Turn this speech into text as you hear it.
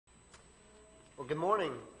Well, good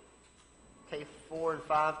morning. K4 and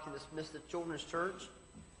 5 can dismiss the Children's Church.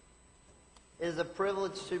 It is a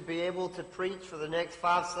privilege to be able to preach for the next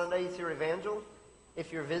 5 Sundays here at Evangel.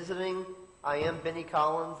 If you're visiting, I am Benny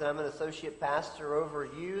Collins, and I'm an associate pastor over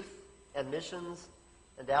youth and missions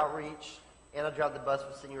and outreach, and I drive the bus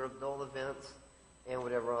for senior adult events and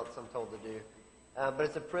whatever else I'm told to do. But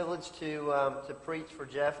it's a privilege to preach for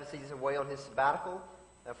Jeff as he's away on his sabbatical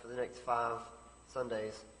for the next 5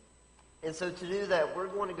 Sundays. And so to do that, we're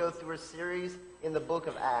going to go through a series in the book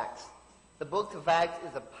of Acts. The book of Acts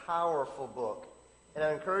is a powerful book. And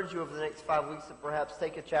I encourage you over the next 5 weeks to perhaps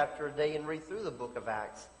take a chapter a day and read through the book of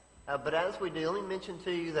Acts. But as we do, let me mention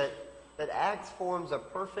to you that Acts forms a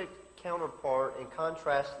perfect counterpart in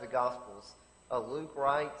contrast to the Gospels. Luke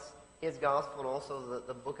writes his Gospel and also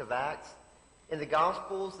the book of Acts. In the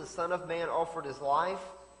Gospels, the Son of Man offered his life.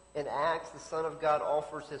 In Acts, the Son of God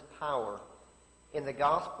offers his power. In the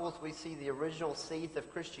Gospels, we see the original seeds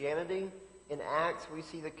of Christianity. In Acts, we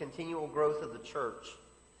see the continual growth of the church.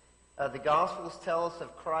 The Gospels tell us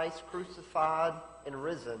of Christ crucified and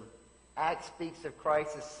risen. Acts speaks of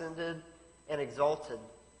Christ ascended and exalted.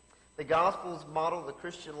 The Gospels model the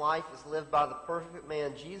Christian life as lived by the perfect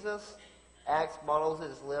man Jesus. Acts models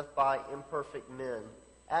it as lived by imperfect men.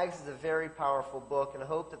 Acts is a very powerful book, and I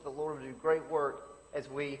hope that the Lord will do great work as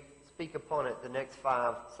we speak upon it the next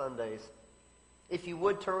 5 Sundays. If you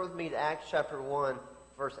would turn with me to Acts chapter 1,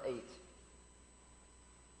 verse 8.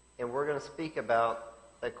 And we're going to speak about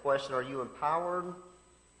that question, are you empowered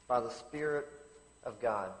by the Spirit of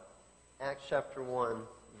God? Acts chapter 1,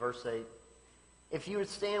 verse 8. If you would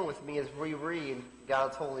stand with me as we read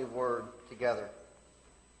God's holy word together.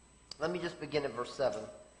 Let me just begin at verse 7.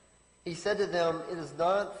 He said to them, "It is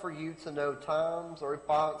not for you to know times or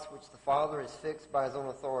epochs which the Father has fixed by his own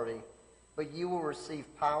authority, but you will receive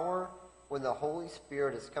power when the Holy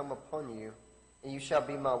Spirit has come upon you, and you shall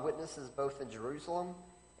be my witnesses both in Jerusalem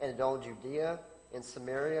and in all Judea and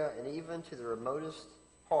Samaria and even to the remotest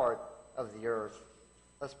part of the earth."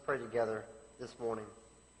 Let's pray together this morning.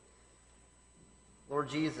 Lord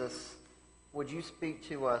Jesus, would you speak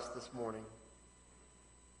to us this morning?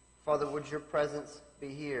 Father, would your presence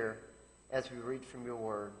be here as we read from your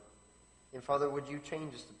word? And Father, would you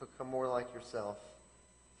change us to become more like yourself?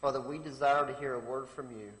 Father, we desire to hear a word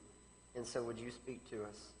from you. And so would you speak to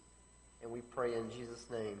us? And we pray in Jesus'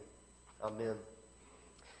 name. Amen.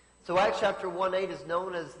 So Acts chapter 1:8 is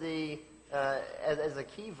known as as a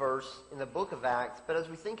key verse in the book of Acts. But as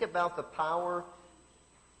we think about the power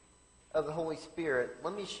of the Holy Spirit,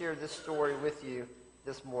 let me share this story with you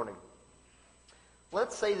this morning.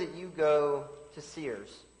 Let's say that you go to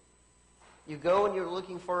Sears. You go and you're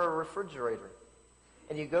looking for a refrigerator.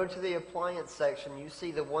 And you go to the appliance section, you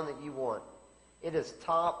see the one that you want. It is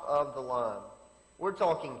top of the line. We're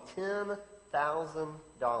talking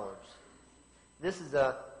 $10,000. This is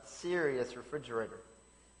a serious refrigerator.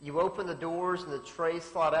 You open the doors and the trays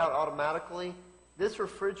slide out automatically. This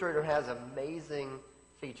refrigerator has amazing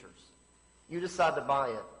features. You decide to buy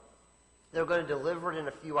it. They're going to deliver it in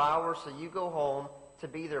a few hours, so you go home to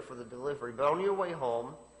be there for the delivery. But on your way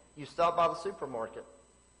home, you stop by the supermarket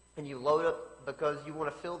and you load up because you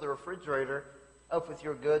want to fill the refrigerator up with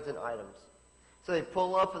your goods and items. So they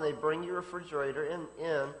pull up and they bring your refrigerator in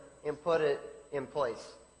and put it in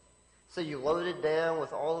place. So you load it down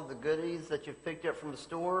with all of the goodies that you've picked up from the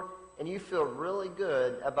store, and you feel really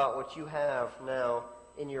good about what you have now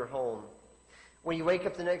in your home. When you wake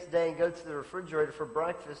up the next day and go to the refrigerator for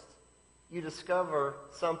breakfast, you discover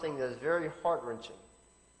something that is very heart-wrenching.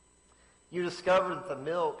 You discover that the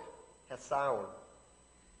milk has soured.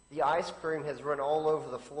 The ice cream has run all over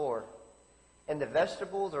the floor. And the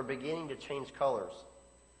vegetables are beginning to change colors.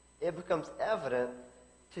 It becomes evident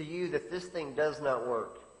to you that this thing does not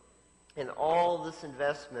work. And all this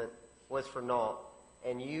investment was for naught.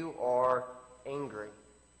 And you are angry.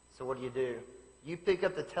 So what do? You pick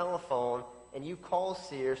up the telephone and you call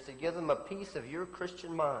Sears to give them a piece of your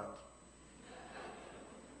Christian mind.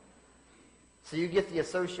 So you get the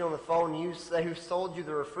associate on the phone and you say, who sold you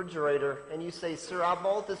the refrigerator, and you say, "Sir, I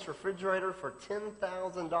bought this refrigerator for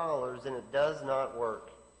 $10,000 and it does not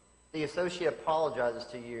work." The associate apologizes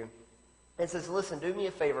to you and says, "Listen, do me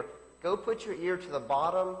a favor. Go put your ear to the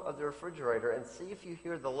bottom of the refrigerator and see if you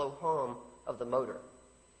hear the low hum of the motor."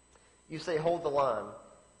 You say, "Hold the line."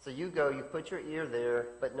 So you go, you put your ear there,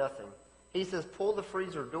 but nothing. He says, "Pull the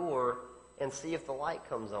freezer door and see if the light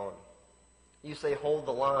comes on." You say, "Hold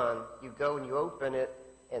the line." You go and you open it,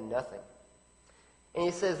 and nothing. And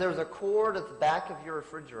he says, "There's a cord at the back of your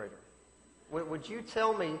refrigerator. Would you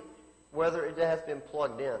tell me whether it has been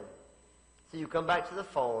plugged in?" So you come back to the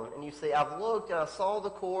phone and you say, I've looked and I saw the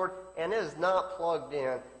cord and it is not plugged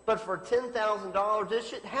in. But for $10,000, it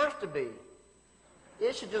should have to be.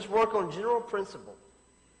 It should just work on general principle.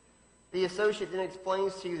 The associate then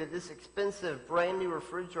explains to you that this expensive brand new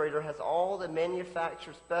refrigerator has all the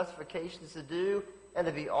manufacturer specifications to do and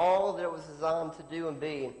to be all that it was designed to do and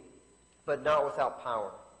be, but not without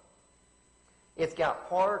power. It's got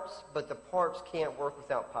parts, but the parts can't work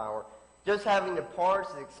without power. Just having the parts,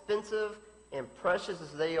 as expensive and precious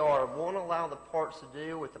as they are, won't allow the parts to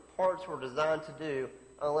do what the parts were designed to do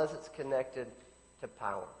unless it's connected to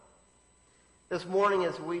power. This morning,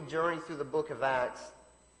 as we journey through the book of Acts,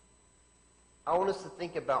 I want us to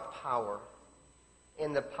think about power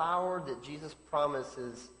and the power that Jesus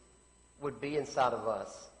promises would be inside of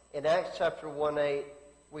us. In Acts chapter 1:8,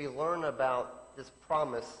 we learn about this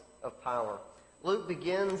promise of power. Luke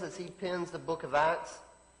begins as he pens the book of Acts,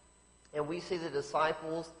 and we see the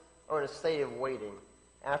disciples are in a state of waiting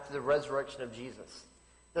after the resurrection of Jesus.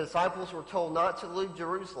 The disciples were told not to leave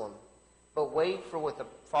Jerusalem, but wait for what the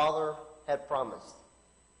Father had promised.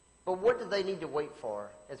 But what did they need to wait for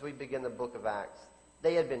as we begin the book of Acts?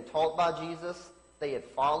 They had been taught by Jesus, they had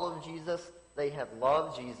followed Jesus, they had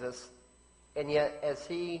loved Jesus, and yet as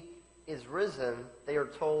he is risen, they are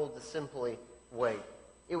told to simply wait.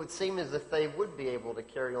 It would seem as if they would be able to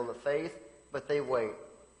carry on the faith, but they wait.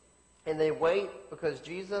 And they wait because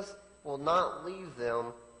Jesus will not leave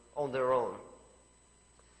them on their own.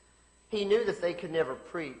 He knew that they could never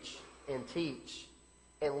preach and teach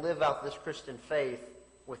and live out this Christian faith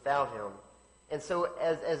without him. And so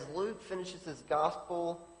as Luke finishes his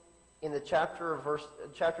gospel in the chapter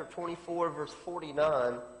 24, verse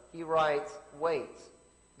 49, he writes, "Wait,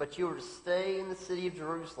 but you are to stay in the city of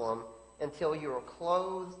Jerusalem until you are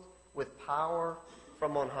clothed with power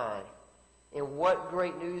from on high." And what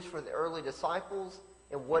great news for the early disciples,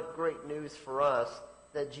 and what great news for us,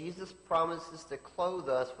 that Jesus promises to clothe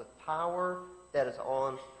us with power that is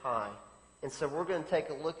on high. And so we're going to take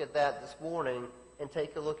a look at that this morning and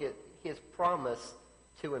take a look at his promise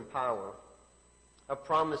to empower. A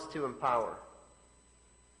promise to empower.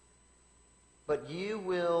 But you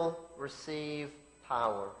will receive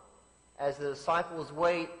power. As the disciples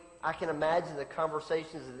wait, I can imagine the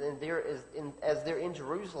conversations as they're in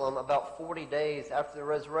Jerusalem about 40 days after the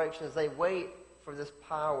resurrection, as they wait for this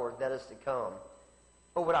power that is to come.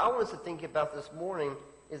 But what I want us to think about this morning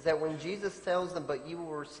is that when Jesus tells them, "But you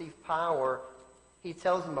will receive power," he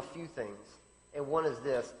tells them a few things. And one is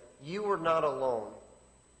this: you are not alone.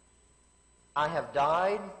 I have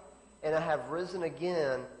died and I have risen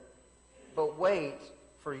again, but wait,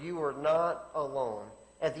 for you are not alone.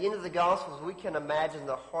 At the end of the Gospels, we can imagine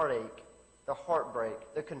the heartache, the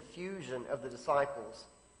heartbreak, the confusion of the disciples.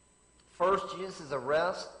 First, Jesus'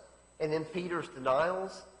 arrest, and then Peter's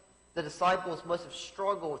denials. The disciples must have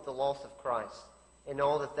struggled with the loss of Christ and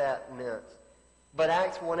all that that meant. But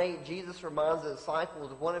Acts 1:8, Jesus reminds the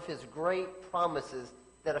disciples of one of his great promises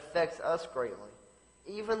that affects us greatly.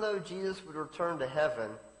 Even though Jesus would return to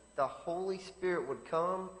heaven, the Holy Spirit would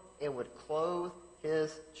come and would clothe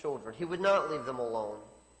his children. He would not leave them alone.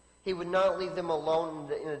 He would not leave them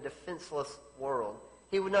alone in a defenseless world.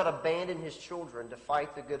 He would not abandon his children to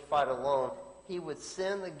fight the good fight alone. He would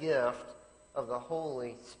send the gift of the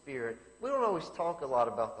Holy Spirit. We don't always talk a lot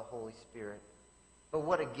about the Holy Spirit, but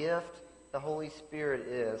what a gift the Holy Spirit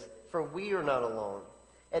is, for we are not alone.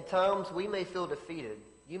 At times, we may feel defeated.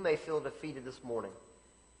 You may feel defeated this morning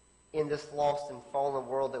in this lost and fallen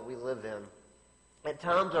world that we live in. At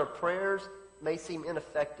times, our prayers may seem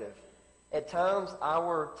ineffective. At times,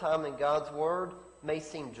 our time in God's Word may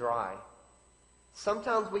seem dry.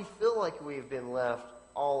 Sometimes we feel like we have been left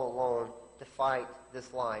all alone to fight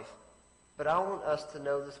this life. But I want us to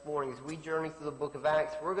know this morning, as we journey through the book of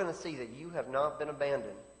Acts, we're going to see that you have not been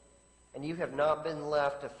abandoned. And you have not been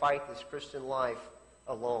left to fight this Christian life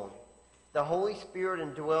alone. The Holy Spirit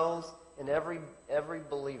indwells in every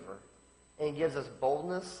believer. And he gives us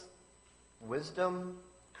boldness, wisdom,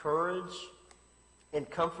 courage, and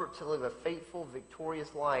comfort to live a faithful,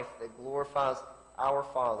 victorious life that glorifies our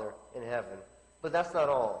Father in heaven. But that's not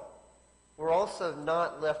all. We're also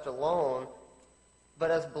not left alone,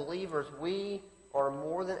 but as believers, we are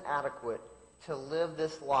more than adequate to live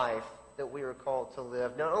this life that we are called to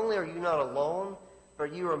live. Not only are you not alone,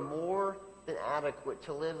 but you are more than adequate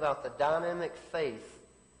to live out the dynamic faith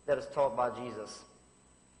that is taught by Jesus.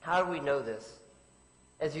 How do we know this?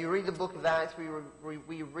 As you read the book of Acts, we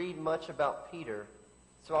read much about Peter.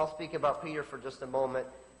 So I'll speak about Peter for just a moment.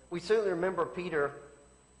 We certainly remember Peter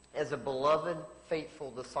as a beloved,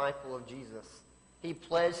 faithful disciple of Jesus. He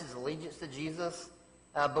pledged his allegiance to Jesus,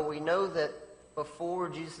 but we know that before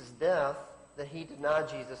Jesus' death, that he denied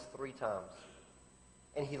Jesus 3 times.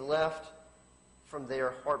 And he left from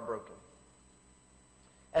there heartbroken.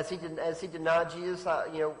 As he denied Jesus,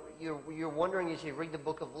 you're wondering as you read the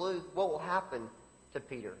book of Luke, what will happen to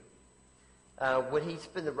Peter? Would he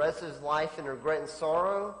spend the rest of his life in regret and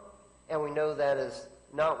sorrow? And we know that is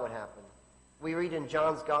not what happened. We read in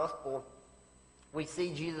John's Gospel, we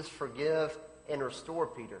see Jesus forgive and restore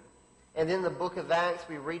Peter. And then in the book of Acts,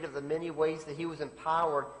 we read of the many ways that he was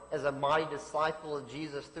empowered as a mighty disciple of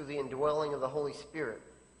Jesus through the indwelling of the Holy Spirit.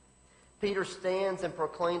 Peter stands and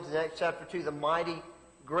proclaims in Acts chapter 2 the mighty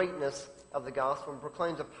greatness of the gospel and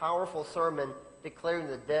proclaims a powerful sermon declaring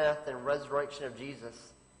the death and resurrection of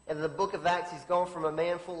Jesus. And in the book of Acts, he's gone from a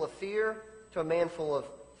man full of fear to a man full of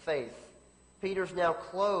faith. Peter's now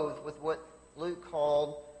clothed with what Luke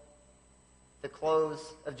called the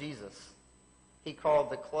clothes of Jesus. He called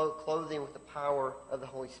the clothing with the power of the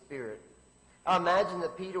Holy Spirit. I imagine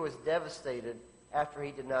that Peter was devastated after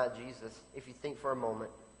he denied Jesus, if you think for a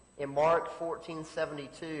moment. In Mark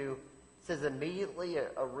 14:72, it says, immediately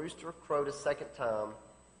a rooster crowed a second time,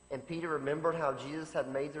 and Peter remembered how Jesus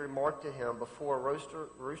had made the remark to him, before a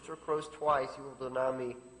rooster crows twice, you will deny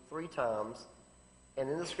me 3 times. And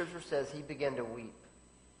then the scripture says he began to weep.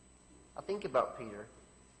 I think about Peter.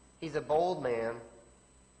 He's a bold man,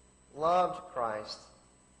 loved Christ,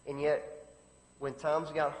 and yet when times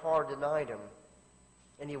got hard, denied him,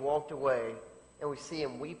 and he walked away, and we see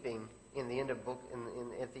him weeping at the end of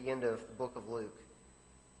the book of Luke.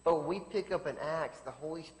 But when we pick up in Acts, the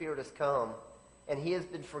Holy Spirit has come, and he has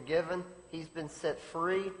been forgiven, he's been set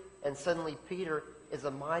free, and suddenly Peter is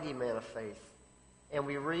a mighty man of faith. And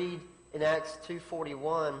we read in Acts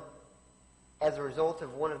 2:41, as a result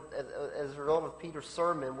of Peter's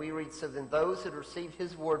sermon, we read, so then those who had received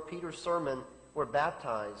his word, Peter's sermon, were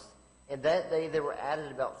baptized. And that day there were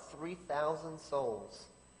added about 3,000 souls.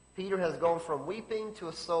 Peter has gone from weeping to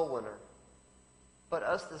a soul winner. But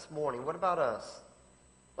us this morning, what about us?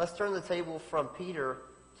 Let's turn the table from Peter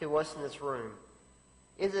to us in this room.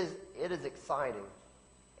 It is exciting,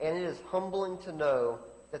 and it is humbling to know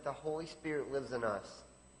that the Holy Spirit lives in us.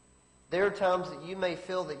 There are times that you may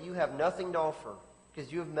feel that you have nothing to offer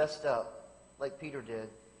because you have messed up, like Peter did.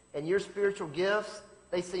 And your spiritual gifts,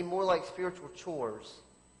 they seem more like spiritual chores.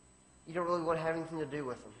 You don't really want to have anything to do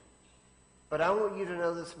with them. But I want you to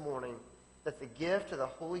know this morning that the gift of the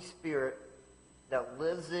Holy Spirit that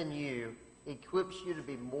lives in you equips you to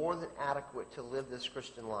be more than adequate to live this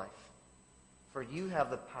Christian life. For you have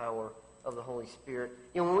the power of the Holy Spirit.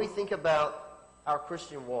 When we think about our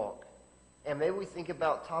Christian walk, and maybe we think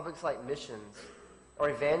about topics like missions or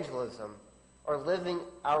evangelism or living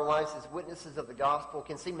our lives as witnesses of the gospel,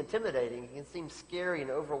 can seem intimidating, it can seem scary and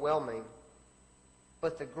overwhelming.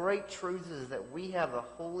 But the great truth is that we have the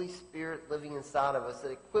Holy Spirit living inside of us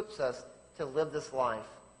that equips us to live this life.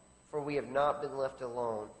 For we have not been left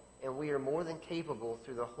alone. And we are more than capable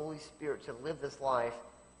through the Holy Spirit to live this life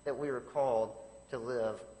that we are called to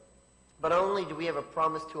live. But not only do we have a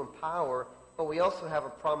promise to empower, but we also have a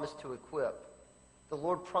promise to equip. The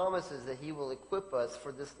Lord promises that he will equip us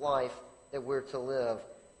for this life that we're to live.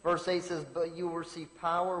 Verse 8 says, but you will receive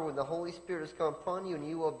power when the Holy Spirit has come upon you, and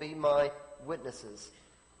you will be my witnesses.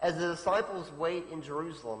 As the disciples wait in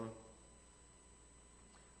Jerusalem,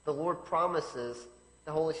 the Lord promises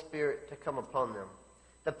the Holy Spirit to come upon them.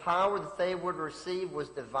 The power that they were to receive was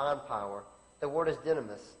divine power. The word is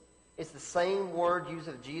dynamis. It's the same word used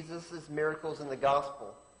of Jesus' miracles in the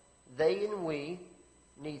gospel. They and we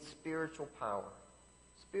need spiritual power.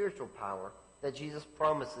 Spiritual power that Jesus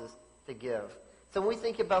promises to give. So when we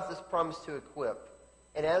think about this promise to equip,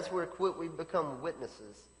 and as we're equipped, we become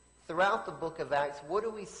witnesses. Throughout the book of Acts, what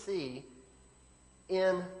do we see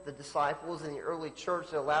in the disciples in the early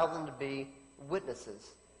church that allowed them to be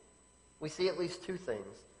witnesses? We see at least 2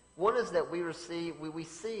 things. One is that we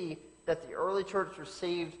see that the early church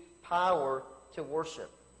received power to worship.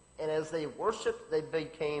 And as they worshiped, they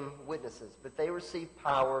became witnesses. But they received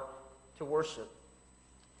power to worship.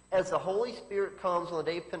 As the Holy Spirit comes on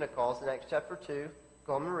the day of Pentecost in Acts chapter 2,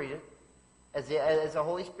 go home and read it. As the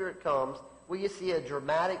Holy Spirit comes, we see a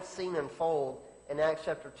dramatic scene unfold in Acts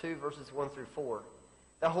chapter 2, verses 1 through 4.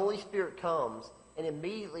 The Holy Spirit comes, and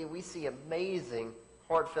immediately we see amazing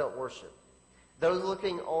heartfelt worship. Those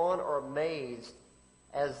looking on are amazed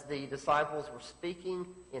as the disciples were speaking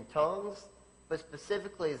in tongues, but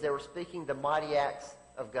specifically as they were speaking the mighty acts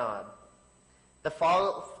of God. The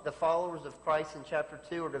followers of Christ in chapter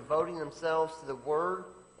 2 are devoting themselves to the word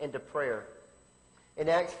and to prayer. In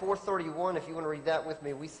Acts 4:31, if you want to read that with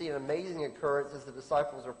me, we see an amazing occurrence as the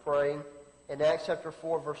disciples are praying. In Acts chapter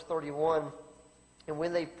 4, verse 31, and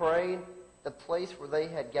when they prayed, the place where they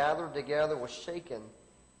had gathered together was shaken,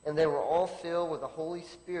 and they were all filled with the Holy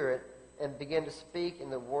Spirit and began to speak in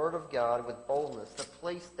the word of God with boldness. The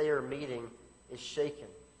place they are meeting is shaken.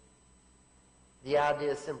 The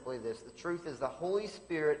idea is simply this. The truth is the Holy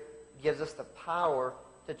Spirit gives us the power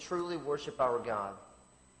to truly worship our God.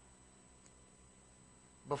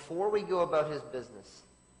 Before we go about his business,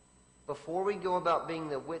 before we go about being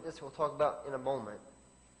the witness we'll talk about in a moment,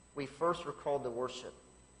 we first are called to worship.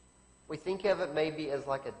 We think of it maybe as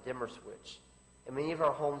like a dimmer switch. In many of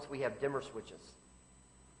our homes, we have dimmer switches.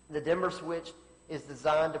 The dimmer switch is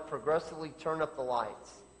designed to progressively turn up the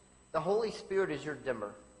lights. The Holy Spirit is your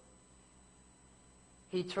dimmer.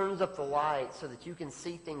 He turns up the lights so that you can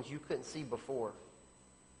see things you couldn't see before.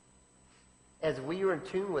 As we are in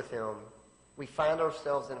tune with him, we find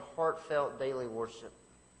ourselves in heartfelt daily worship.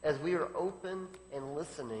 As we are open and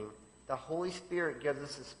listening, the Holy Spirit gives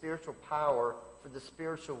us the spiritual power for the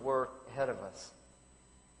spiritual work ahead of us.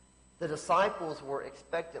 The disciples were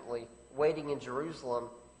expectantly waiting in Jerusalem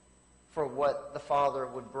for what the Father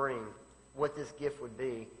would bring, what this gift would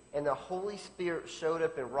be. And the Holy Spirit showed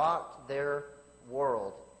up and rocked their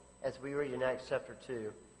world, as we read in Acts chapter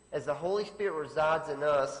 2. As the Holy Spirit resides in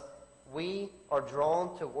us, we are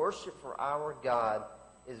drawn to worship, for our God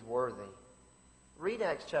is worthy. Read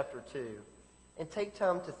Acts chapter 2 and take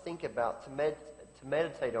time to think about, to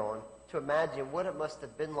meditate on, to imagine what it must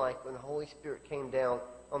have been like when the Holy Spirit came down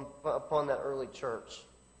upon that early church.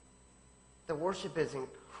 The worship is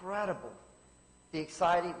incredible. The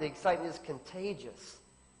excitement is contagious.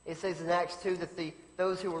 It says in Acts 2 that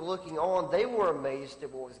those who were looking on, they were amazed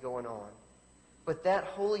at what was going on. But that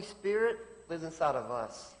Holy Spirit lives inside of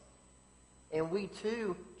us. And we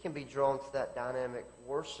too can be drawn to that dynamic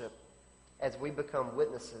worship as we become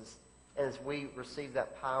witnesses and as we receive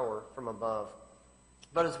that power from above.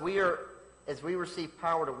 But as we receive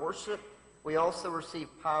power to worship, we also receive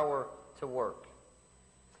power to work.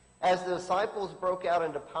 As the disciples broke out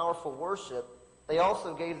into powerful worship, they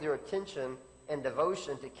also gave their attention and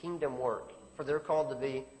devotion to kingdom work, for they're called to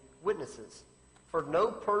be witnesses. For no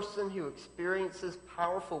person who experiences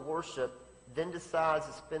powerful worship then decides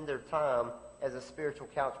to spend their time as a spiritual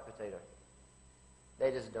couch potato.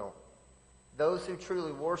 They just don't. Those who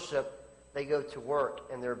truly worship, they go to work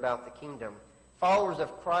and they're about the kingdom. Followers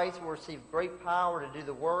of Christ will receive great power to do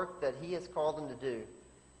the work that he has called them to do.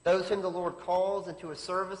 Those whom the Lord calls into his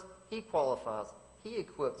service, he qualifies. He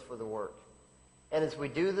equips for the work. And as we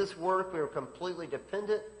do this work, we are completely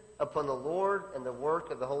dependent upon the Lord and the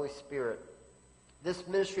work of the Holy Spirit. This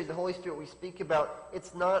ministry of the Holy Spirit we speak about,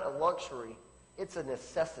 it's not a luxury. It's a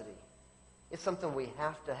necessity. It's something we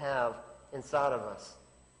have to have inside of us.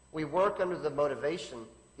 We work under the motivation,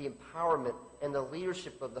 the empowerment, and the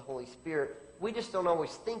leadership of the Holy Spirit. We just don't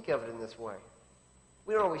always think of it in this way.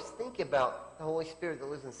 We don't always think about the Holy Spirit that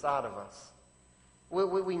lives inside of us.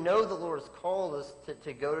 We know the Lord has called us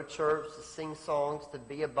to go to church, to sing songs, to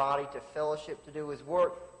be a body, to fellowship, to do his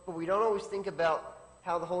work, but we don't always think about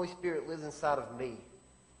how the Holy Spirit lives inside of me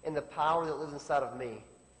and the power that lives inside of me.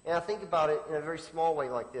 And I think about it in a very small way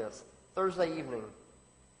like this. Thursday evening,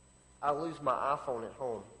 I lose my iPhone at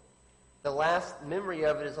home. The last memory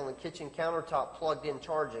of it is on the kitchen countertop plugged in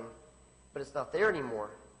charging, but it's not there anymore.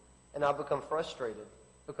 And I become frustrated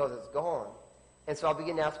because it's gone. And so I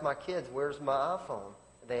begin to ask my kids, where's my iPhone?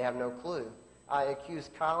 They have no clue. I accuse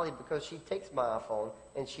Kylie because she takes my iPhone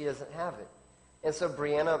and she doesn't have it. And so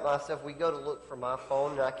Brianna and myself, we go to look for my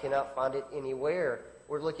phone and I cannot find it anywhere.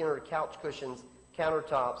 We're looking under couch cushions,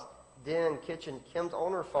 countertops, den, kitchen. Kim's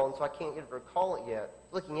on her phone, so I can't get her to call it yet.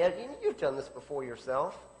 Looking at it, you've done this before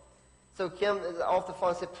yourself. So Kim is off the phone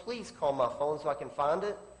and said, please call my phone so I can find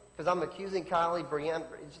it. Because I'm accusing Kylie,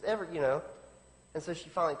 Brianna, And so she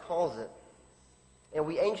finally calls it. And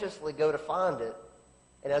we anxiously go to find it.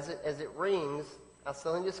 And as it rings, I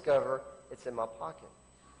suddenly discover it's in my pocket.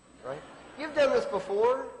 Right? You've done this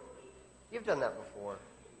before. You've done that before.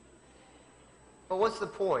 But what's the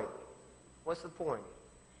point? What's the point?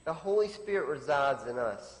 The Holy Spirit resides in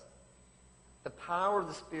us. The power of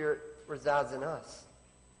the Spirit resides in us.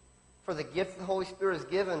 For the gift of the Holy Spirit is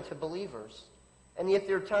given to believers. And yet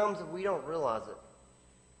there are times that we don't realize it.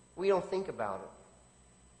 We don't think about it.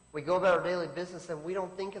 We go about our daily business and we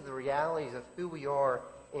don't think of the realities of who we are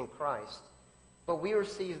in Christ. But we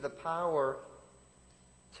receive the power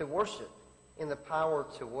to worship and the power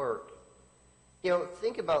to work.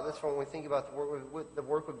 Think about this when we think about the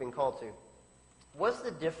work we've been called to. What's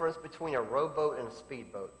the difference between a rowboat and a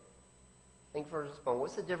speedboat? Think for just a moment.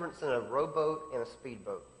 What's the difference in a rowboat and a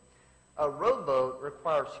speedboat? A rowboat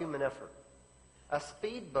requires human effort. A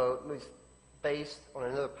speedboat moves based on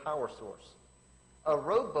another power source. A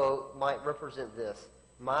rowboat might represent this,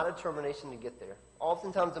 my determination to get there.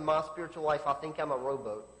 Oftentimes in my spiritual life, I think I'm a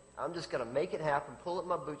rowboat. I'm just going to make it happen, pull up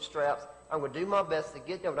my bootstraps. I'm going to do my best to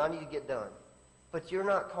get done what I need to get done. But you're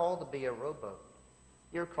not called to be a rowboat.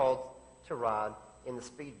 You're called to ride in the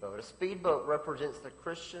speedboat. A speedboat represents the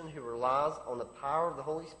Christian who relies on the power of the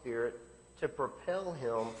Holy Spirit to propel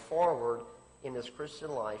him forward in his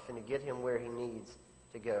Christian life and to get him where he needs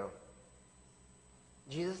to go.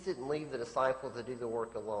 Jesus didn't leave the disciples to do the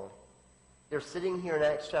work alone. They're sitting here in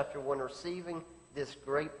Acts chapter 1 receiving this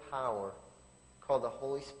great power called the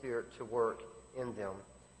Holy Spirit to work in them.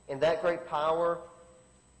 And that great power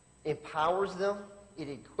empowers them, it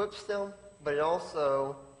equips them, but it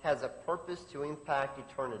also has a purpose to impact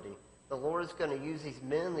eternity. The Lord is going to use these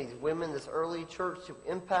men, these women, this early church to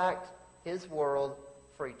impact his world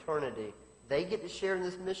for eternity. They get to share in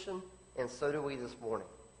this mission, and so do we this morning.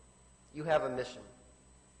 You have a mission.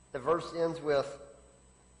 The verse ends with,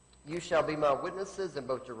 "You shall be my witnesses in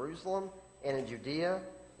both Jerusalem and in Judea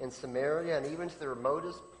and Samaria and even to the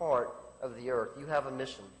remotest part of the earth." You have a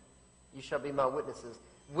mission. You shall be my witnesses.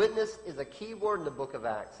 Witness is a key word in the book of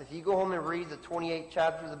Acts. If you go home and read the 28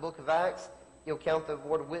 chapters of the book of Acts, you'll count the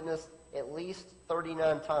word witness at least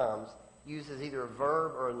 39 times, used as either a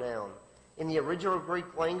verb or a noun. In the original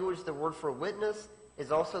Greek language, the word for witness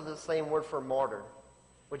is also the same word for martyr,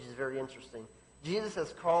 which is very interesting. Jesus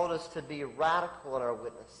has called us to be radical in our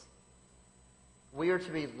witness. We are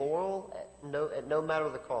to be loyal at no matter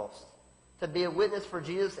the cost. To be a witness for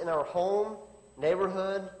Jesus in our home,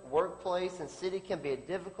 neighborhood, workplace, and city can be a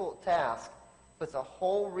difficult task, but the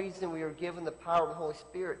whole reason we are given the power of the Holy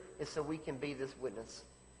Spirit is so we can be this witness,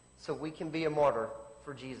 so we can be a martyr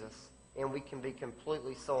for Jesus, and we can be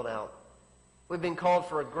completely sold out. We've been called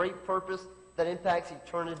for a great purpose that impacts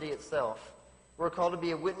eternity itself. We're called to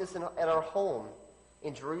be a witness at our home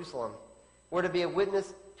in Jerusalem. We're to be a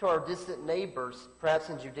witness to our distant neighbors, perhaps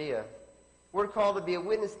in Judea. We're called to be a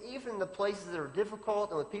witness even in the places that are difficult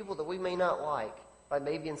and with people that we may not like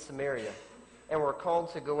maybe in Samaria. And we're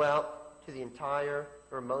called to go out to the entire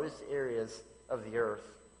remotest areas of the earth.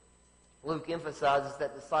 Luke emphasizes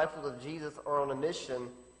that disciples of Jesus are on a mission,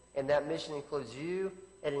 and that mission includes you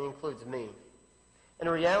and it includes me. In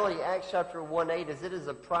reality, Acts chapter 1:8, as it is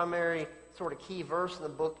a primary sort of key verse in the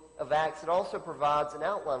book of Acts, it also provides an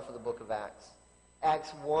outline for the book of Acts. Acts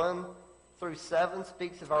 1 through 7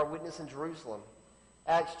 speaks of our witness in Jerusalem.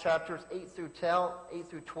 Acts chapters 8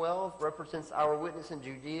 through 12 represents our witness in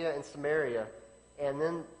Judea and Samaria. And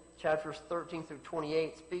then chapters 13 through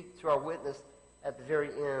 28 speak to our witness at the very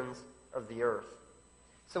ends of the earth.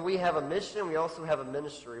 So we have a mission. We also have a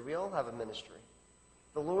ministry. We all have a ministry.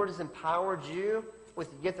 The Lord has empowered you with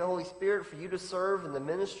the gift of the Holy Spirit for you to serve in the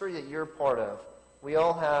ministry that you're a part of. We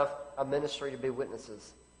all have a ministry to be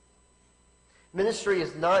witnesses. Ministry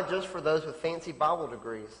is not just for those with fancy Bible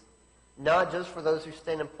degrees, not just for those who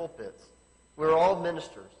stand in pulpits. We're all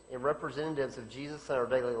ministers and representatives of Jesus in our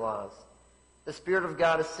daily lives. The Spirit of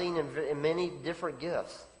God is seen in many different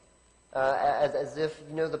gifts, as if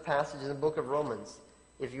you know the passage in the book of Romans.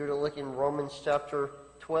 If you were to look in Romans chapter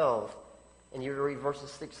 12, and you were to read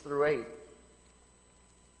verses 6 through 8,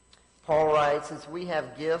 Paul writes, "Since we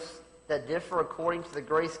have gifts that differ according to the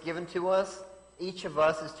grace given to us, each of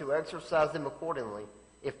us is to exercise them accordingly.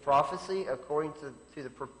 If prophecy, according to the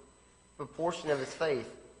proportion of his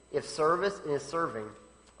faith. If service, in his serving.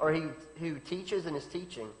 Or he who teaches in his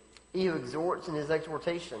teaching. He who exhorts in his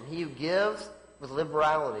exhortation. He who gives with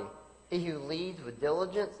liberality. He who leads with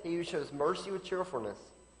diligence. He who shows mercy with cheerfulness."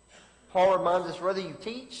 Paul reminds us, whether you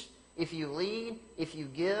teach, if you lead, if you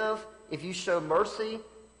give, if you show mercy,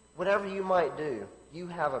 whatever you might do, you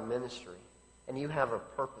have a ministry and you have a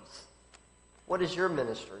purpose. What is your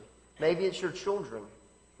ministry? Maybe it's your children.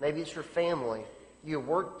 Maybe it's your family, your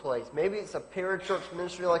workplace. Maybe it's a parachurch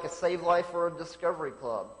ministry like a Save Life or a Discovery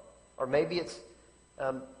Club. Or maybe it's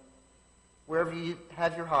wherever you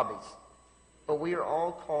have your hobbies. But we are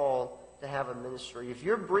all called to have a ministry. If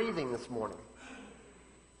you're breathing this morning,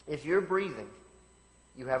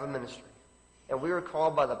 you have a ministry. And we are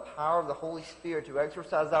called by the power of the Holy Spirit to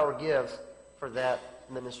exercise our gifts for that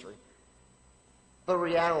ministry. But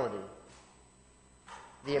reality,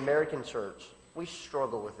 the American church, we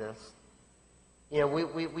struggle with this. You know,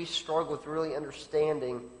 we struggle with really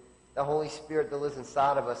understanding the Holy Spirit that lives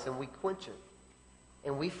inside of us, and we quench it.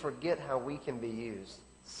 And we forget how we can be used.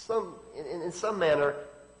 In some manner,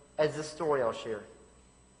 as this story I'll share.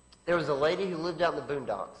 There was a lady who lived out in the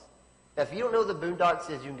boondocks. Now, if you don't know what the boondocks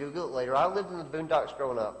is, you can Google it later. I lived in the boondocks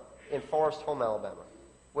growing up in Forest Home, Alabama,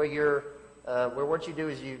 where what you do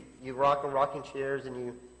is you rock on rocking chairs and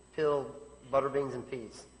you peel butter beans and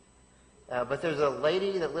peas. But there's a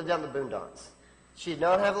lady that lived out in the boondocks. She did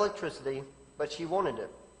not have electricity, but she wanted it.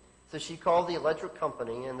 So she called the electric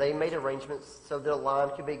company, and they made arrangements so that a line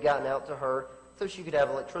could be gotten out to her so she could have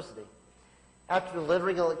electricity. After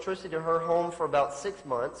delivering electricity to her home for about 6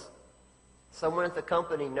 months, someone at the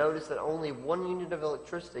company noticed that only 1 unit of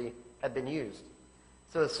electricity had been used.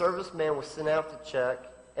 So a serviceman was sent out to check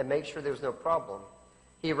and make sure there was no problem.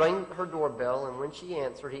 He rang her doorbell, and when she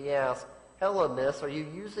answered, he asked, "Hello, miss, are you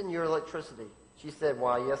using your electricity?" She said,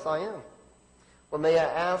 "Why, yes, I am." "Well, may I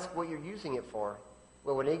ask what you're using it for?"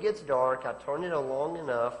 "Well, when it gets dark, I turn it on long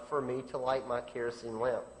enough for me to light my kerosene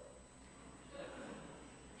lamp."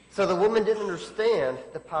 So the woman didn't understand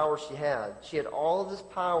the power she had. She had all of this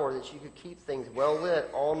power that she could keep things well lit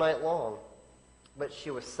all night long, but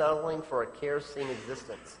she was settling for a kerosene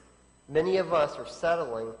existence. Many of us are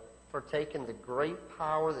settling for taking the great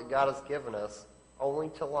power that God has given us only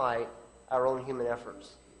to light our own human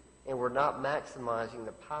efforts. And we're not maximizing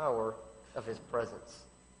the power of his presence.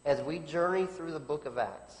 As we journey through the book of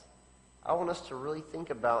Acts, I want us to really think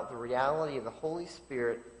about the reality of the Holy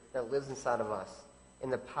Spirit that lives inside of us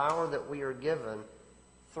and the power that we are given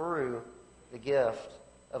through the gift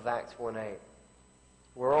of Acts 1:8.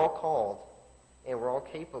 We're all called and we're all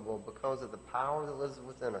capable because of the power that lives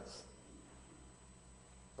within us.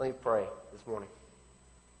 Let me pray this morning.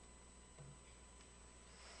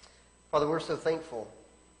 Father, we're so thankful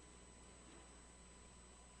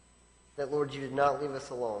that, Lord, you did not leave us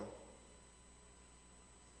alone.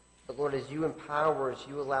 But, Lord, as you empower us,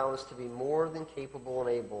 you allow us to be more than capable and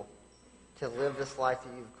able to live this life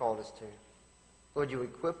that you've called us to. Lord, you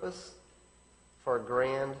equip us for a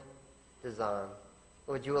grand design.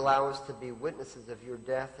 Lord, you allow us to be witnesses of your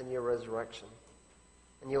death and your resurrection.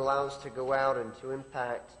 And you allow us to go out and to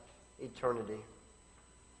impact eternity.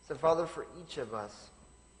 So, Father, for each of us,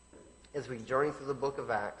 as we journey through the book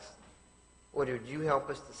of Acts, Lord, would you help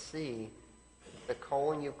us to see the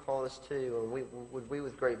calling you've called us to, and would we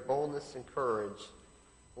with great boldness and courage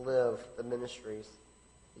live the ministries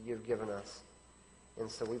that you've given us.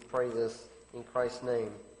 And so we pray this in Christ's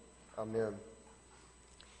name. Amen.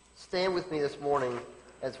 Stand with me this morning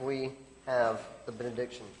as we have the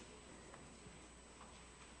benediction.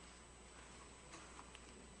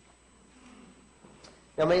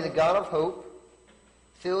 Now may the God of hope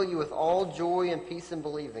fill you with all joy and peace in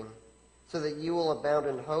believing, so that you will abound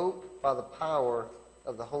in hope by the power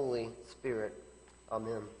of the Holy Spirit.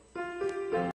 Amen.